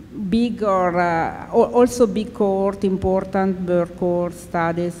big or also big cohort, important birth cohort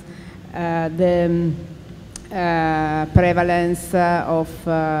studies, the prevalence of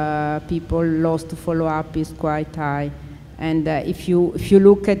people lost to follow-up is quite high. And if you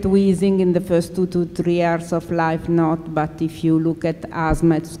look at wheezing in the first 2 to 3 years of life, not, but if you look at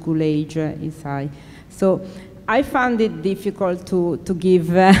asthma at school age, it's high. So I found it difficult to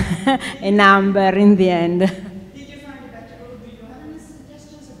give a number in the end. Did you find it better, or do you have any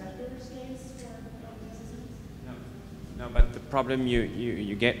suggestions of better scales for autism? No, but the problem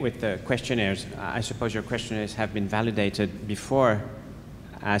you get with the questionnaires, I suppose your questionnaires have been validated before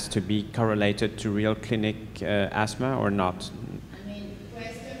as to be correlated to real clinic asthma or not? I mean,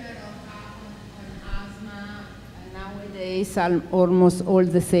 questionnaire on asthma nowadays are almost all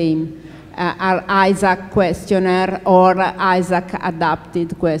the same. Are ISAC questionnaire or ISAC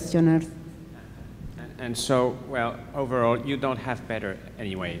adapted questionnaires. And so, well, overall, you don't have better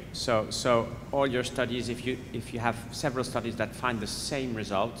anyway. So all your studies, if you have several studies that find the same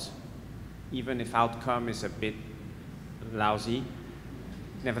results, even if outcome is a bit lousy,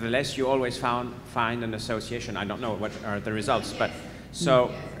 nevertheless, you always find an association. I don't know what are the results, but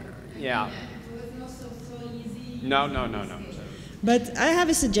so, yeah. It was not so easy. No. But I have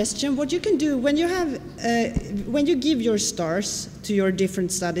a suggestion. What you can do when you have, when you give your stars to your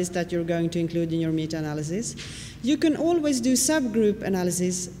different studies that you're going to include in your meta-analysis, you can always do subgroup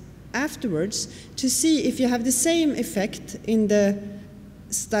analysis afterwards to see if you have the same effect in the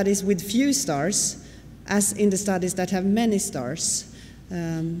studies with few stars as in the studies that have many stars.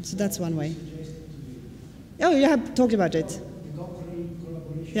 So that's one way. Oh, you have talked about it.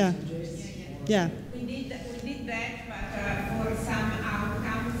 Yeah. Yeah. We did that, but for some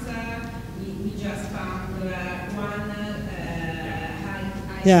outcomes, we just found one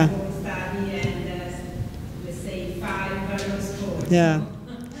high score study and let's say 5 low scores. Yeah.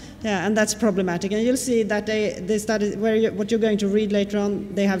 Yeah, and that's problematic. And you'll see that the studies what you're going to read later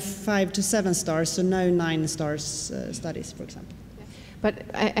on, they have 5 to 7 stars, so no 9 stars studies, for example. But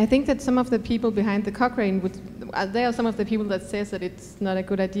I think that some of the people behind the Cochrane they are some of the people that says that it's not a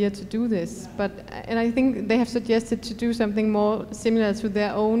good idea to do this. And I think they have suggested to do something more similar to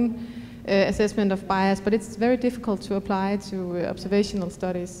their own assessment of bias, but it's very difficult to apply to observational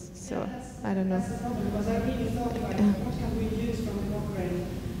studies. So I don't know. That's the problem, because I really thought about what can we use from the Cochrane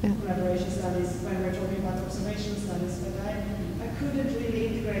collaboration studies when we're talking about observational studies, but I couldn't really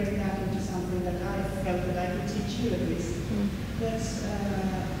integrate that into something that I felt that I could teach you at least. But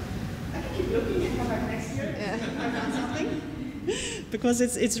I can keep looking and come back next year if I found something. Because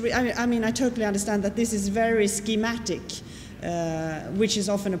I mean, I totally understand that this is very schematic, which is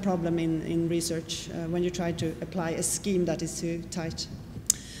often a problem in research when you try to apply a scheme that is too tight.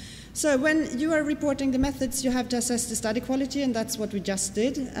 So when you are reporting the methods, you have to assess the study quality, and that's what we just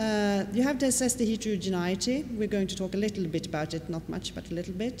did. You have to assess the heterogeneity. We're going to talk a little bit about it, not much, but a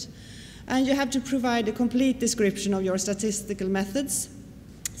little bit. And you have to provide a complete description of your statistical methods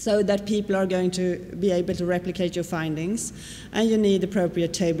so that people are going to be able to replicate your findings. And you need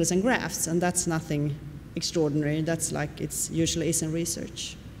appropriate tables and graphs, and that's nothing extraordinary. That's like it usually is in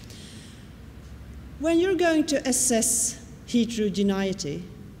research. When you're going to assess heterogeneity,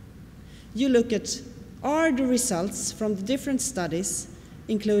 you look at, are the results from the different studies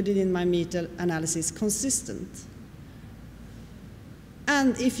included in my meta-analysis consistent?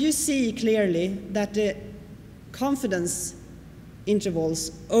 And if you see clearly that the confidence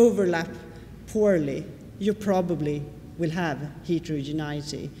intervals overlap poorly, you probably will have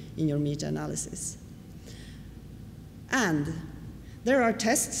heterogeneity in your meta-analysis. And there are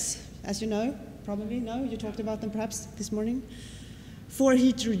tests, as you know, probably know, you talked about them perhaps this morning, for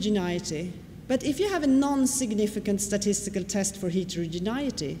heterogeneity. But if you have a non-significant statistical test for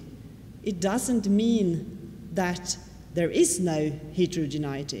heterogeneity, it doesn't mean that there is no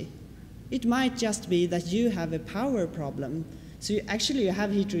heterogeneity. It might just be that you have a power problem. So you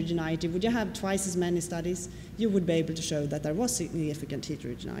have heterogeneity. Would you have twice as many studies? You would be able to show that there was significant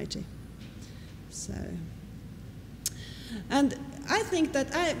heterogeneity. So, and I think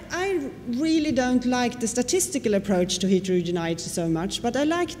that I really don't like the statistical approach to heterogeneity so much, but I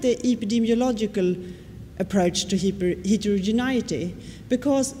like the epidemiological approach to heterogeneity,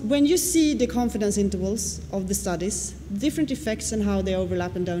 because when you see the confidence intervals of the studies, different effects and how they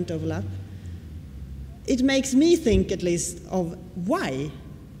overlap and don't overlap, it makes me think at least of why.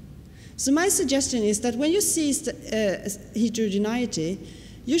 So my suggestion is that when you see heterogeneity,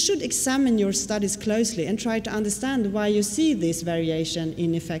 you should examine your studies closely and try to understand why you see this variation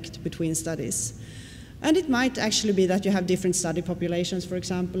in effect between studies. And it might actually be that you have different study populations, for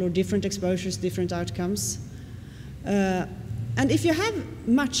example, or different exposures, different outcomes. And if you have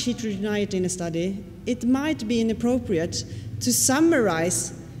much heterogeneity in a study, it might be inappropriate to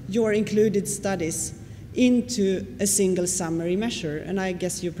summarize your included studies into a single summary measure. And I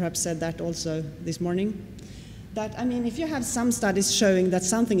guess you perhaps said that also this morning. That, I mean, if you have some studies showing that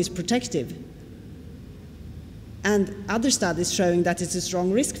something is protective and other studies showing that it's a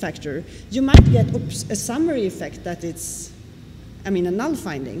strong risk factor, you might get a summary effect that it's, I mean, a null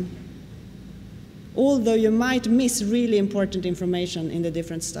finding. Although you might miss really important information in the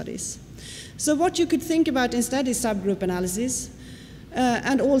different studies. So what you could think about instead is subgroup analysis,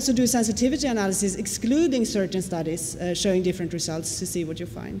 and also do sensitivity analysis, excluding certain studies showing different results to see what you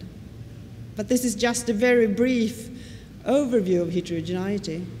find. But this is just a very brief overview of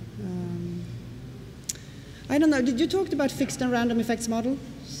heterogeneity. I don't know, did you talk about fixed and random effects model?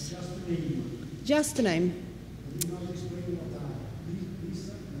 Just the name. Just the name. Did you not explain what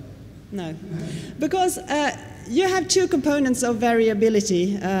No, because you have two components of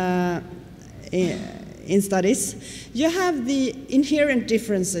variability in studies. You have the inherent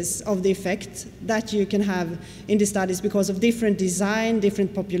differences of the effect that you can have in the studies because of different design,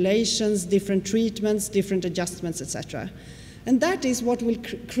 different populations, different treatments, different adjustments, etc. And that is what will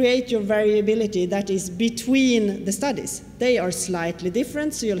create your variability that is between the studies. They are slightly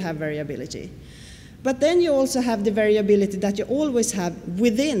different, so you'll have variability. But then you also have the variability that you always have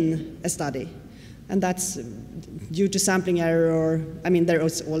within a study. And that's due to sampling error, or, I mean, there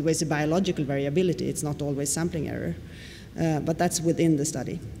is always a biological variability. It's not always sampling error, but that's within the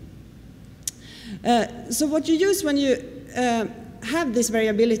study. So what you use when you have this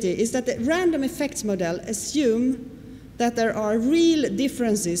variability is that the random effects model assume that there are real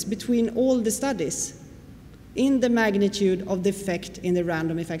differences between all the studies in the magnitude of the effect in the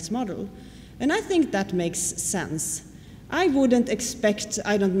random effects model. And I think that makes sense. I wouldn't expect,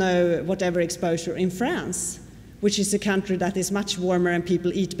 I don't know, whatever exposure in France, which is a country that is much warmer and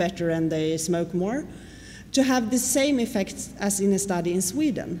people eat better and they smoke more, to have the same effects as in a study in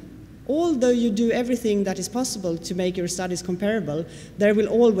Sweden. Although you do everything that is possible to make your studies comparable, there will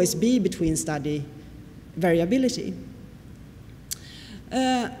always be between study variability.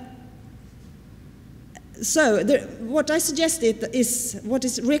 What I suggested is, what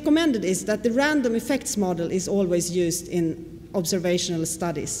is recommended is that the random effects model is always used in observational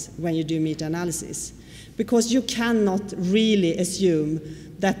studies when you do meta-analysis, because you cannot really assume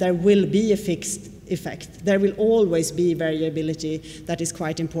that there will be a fixed effect. There will always be variability that is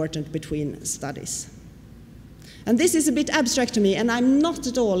quite important between studies. And this is a bit abstract to me, and I'm not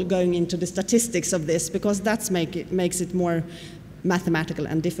at all going into the statistics of this, because that makes it more mathematical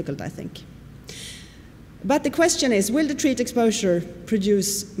and difficult, I think. But the question is, will the treat exposure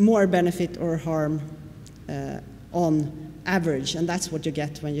produce more benefit or harm on average? And that's what you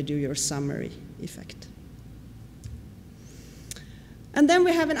get when you do your summary effect. And then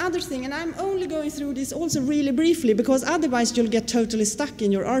we have another thing, and I'm only going through this also really briefly, because otherwise you'll get totally stuck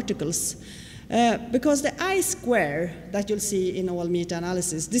in your articles. Because the I-square that you'll see in all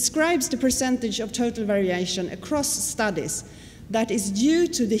meta-analysis describes the percentage of total variation across studies that is due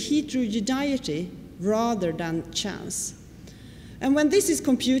to the heterogeneity rather than chance. And when this is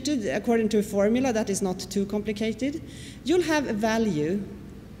computed according to a formula that is not too complicated, you'll have a value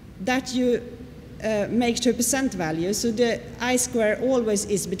that you make to a percent value. So the I-square always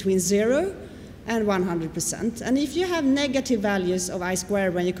is between 0 and 100%. And if you have negative values of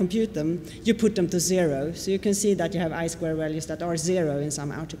I-square when you compute them, you put them to 0. So you can see that you have I-square values that are 0 in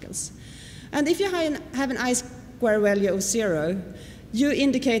some articles. And if you have an I-square value of 0, you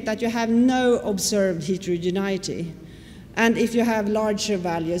indicate that you have no observed heterogeneity. And if you have larger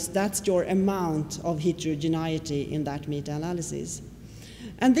values, that's your amount of heterogeneity in that meta-analysis.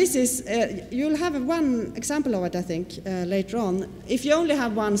 And this is, you'll have one example of it, I think, later on. If you only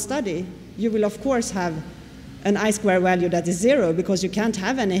have one study, you will of course have an I-square value that is 0, because you can't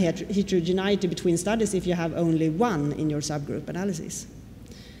have any heterogeneity between studies if you have only one in your subgroup analysis.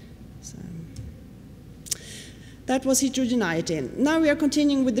 So, that was heterogeneity. Now we are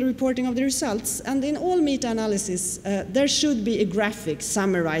continuing with the reporting of the results. And in all meta-analysis, there should be a graphic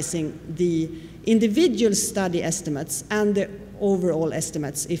summarizing the individual study estimates and the overall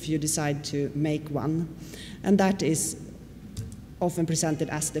estimates if you decide to make one. And that is often presented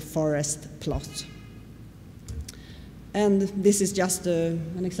as the forest plot. And this is just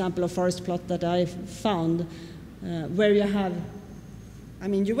an example of forest plot that I found, where you have, I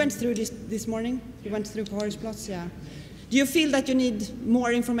mean, you went through this morning? You went through forest plots, yeah. Do you feel that you need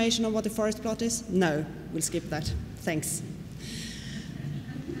more information on what the forest plot is? No, we'll skip that. Thanks.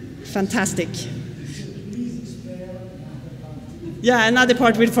 Fantastic. Yeah, another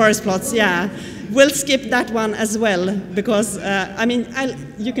part with forest plots, yeah. We'll skip that one as well, because, I mean,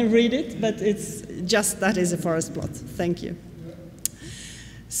 you can read it, but it's just that is a forest plot. Thank you.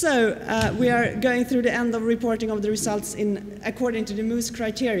 So, we are going through the end of reporting of the results according to the Moose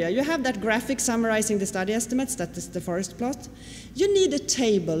criteria. You have that graphic summarizing the study estimates, that is the forest plot. You need a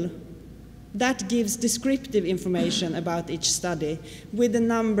table that gives descriptive information about each study, with the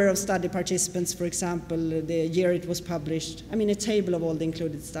number of study participants, for example, the year it was published. I mean, a table of all the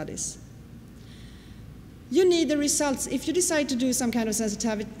included studies. You need the results. If you decide to do some kind of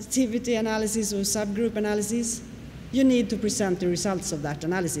sensitivity analysis or subgroup analysis, you need to present the results of that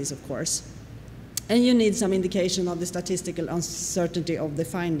analysis, of course. And you need some indication of the statistical uncertainty of the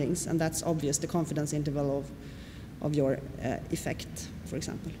findings, and that's obvious, the confidence interval of your effect, for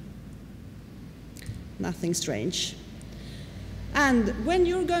example. Nothing strange. And when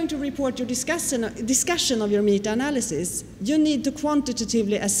you're going to report your discussion of your meta-analysis, you need to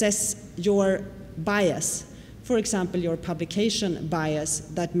quantitatively assess your bias. For example, your publication bias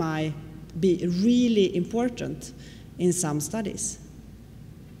that might be really important in some studies.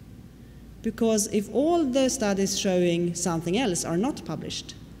 Because if all the studies showing something else are not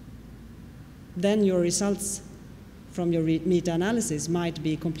published, then your results from your meta-analysis might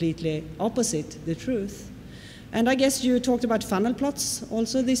be completely opposite the truth. And I guess you talked about funnel plots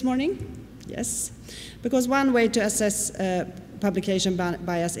also this morning? Yes. Because one way to assess publication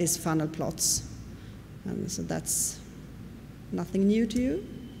bias is funnel plots. And so that's nothing new to you.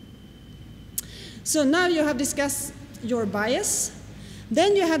 So now you have discussed your bias.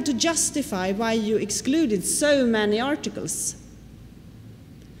 Then you have to justify why you excluded so many articles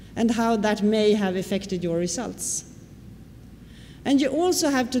and how that may have affected your results. And you also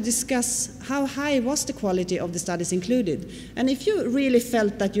have to discuss how high was the quality of the studies included. And if you really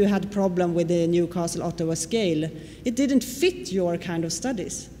felt that you had a problem with the Newcastle-Ottawa scale, it didn't fit your kind of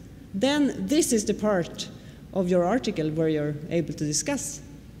studies, then this is the part of your article where you're able to discuss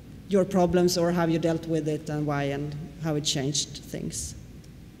your problems or how you dealt with it and why and how it changed things.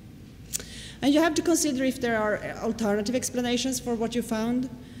 And you have to consider if there are alternative explanations for what you found,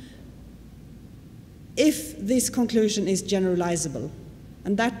 if this conclusion is generalizable.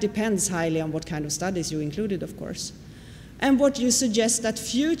 And that depends highly on what kind of studies you included, of course. And what you suggest that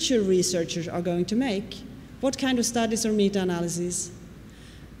future researchers are going to make. What kind of studies or meta-analyses?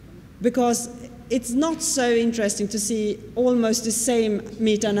 Because it's not so interesting to see almost the same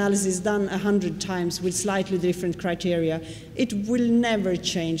meta-analysis done 100 times with slightly different criteria. It will never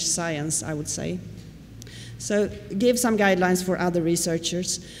change science, I would say. So give some guidelines for other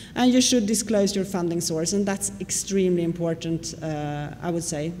researchers. And you should disclose your funding source, and that's extremely important, I would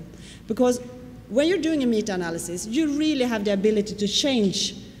say. Because when you're doing a meta-analysis, you really have the ability to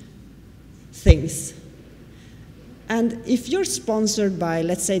change things. And if you're sponsored by,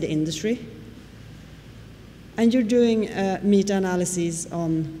 let's say, the industry, and you're doing a meta-analysis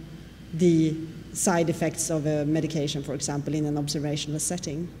on the side effects of a medication, for example, in an observational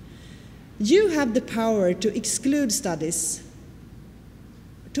setting, you have the power to exclude studies,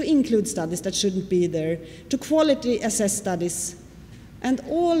 to include studies that shouldn't be there, to quality assess studies, and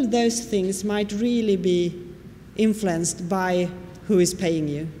all those things might really be influenced by who is paying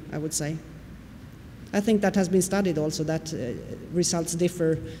you, I would say. I think that has been studied also, that results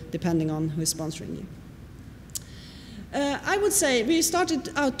differ depending on who is sponsoring you. I would say we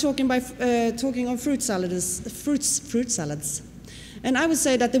started out talking on fruit salads. And I would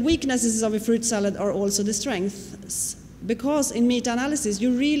say that the weaknesses of a fruit salad are also the strengths, because in meta-analysis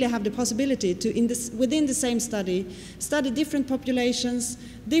you really have the possibility to, within the same study different populations,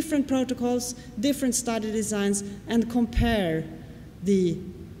 different protocols, different study designs, and compare the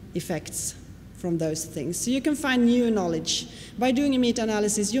effects from those things. So you can find new knowledge. By doing a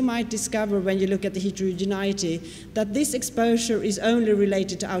meta-analysis, you might discover, when you look at the heterogeneity, that this exposure is only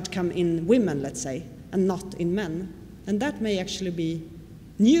related to outcome in women, let's say, and not in men. And that may actually be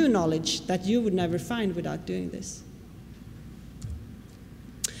new knowledge that you would never find without doing this.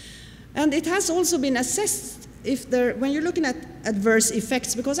 And it has also been assessed if there, when you're looking at adverse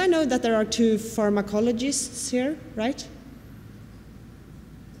effects, because I know that there are two pharmacologists here, right?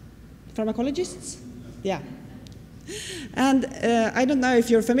 Pharmacologists? Yeah. And I don't know if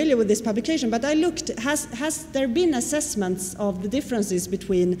you're familiar with this publication, but I looked, has there been assessments of the differences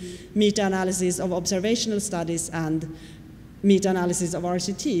between meta-analysis of observational studies and meta-analysis of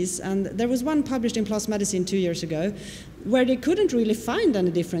RCTs, and there was one published in PLOS Medicine 2 years ago where they couldn't really find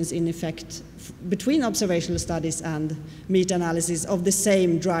any difference in effect between observational studies and meta-analysis of the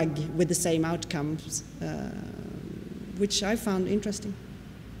same drug with the same outcomes, which I found interesting.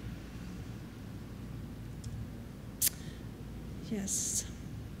 Yes.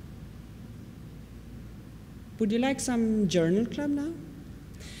 Would you like some journal club now?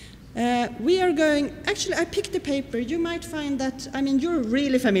 We are going, actually I picked a paper, you might find that, I mean you're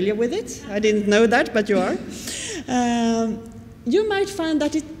really familiar with it, I didn't know that, but you are. You might find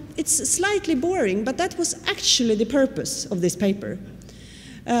that it's slightly boring, but that was actually the purpose of this paper.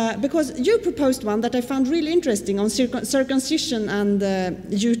 Because you proposed one that I found really interesting on circumcision and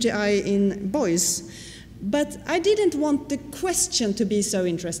UTI in boys. But I didn't want the question to be so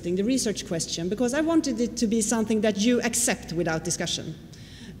interesting, the research question, because I wanted it to be something that you accept without discussion.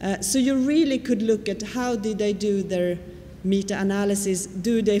 So you really could look at how did they do their meta-analysis,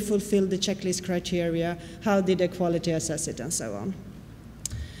 do they fulfill the checklist criteria, how did they quality assess it, and so on.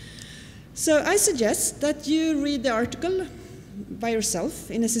 So I suggest that you read the article by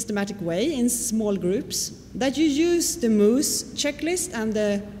yourself in a systematic way in small groups, that you use the MOOS checklist and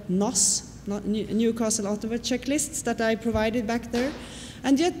the NOS, Newcastle Ottawa checklists that I provided back there,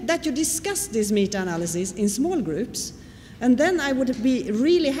 and yet that you discuss this meta-analysis in small groups. And then I would be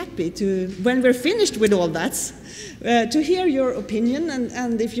really happy to, when we're finished with all that, to hear your opinion,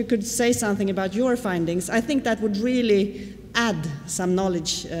 and if you could say something about your findings. I think that would really add some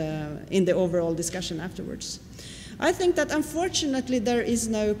knowledge in the overall discussion afterwards. I think that unfortunately there is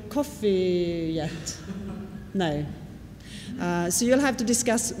no coffee yet. No. So you'll have to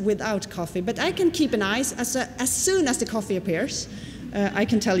discuss without coffee, but I can keep an eye. As soon as the coffee appears, I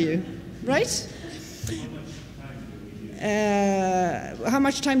can tell you, right? How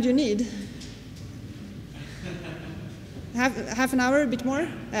much time do you need? Half an hour, a bit more?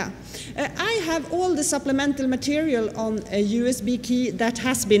 Yeah. I have all the supplemental material on a USB key that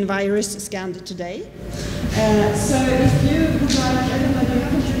has been virus scanned today. So if you would like, I don't know, do you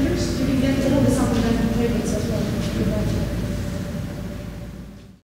have a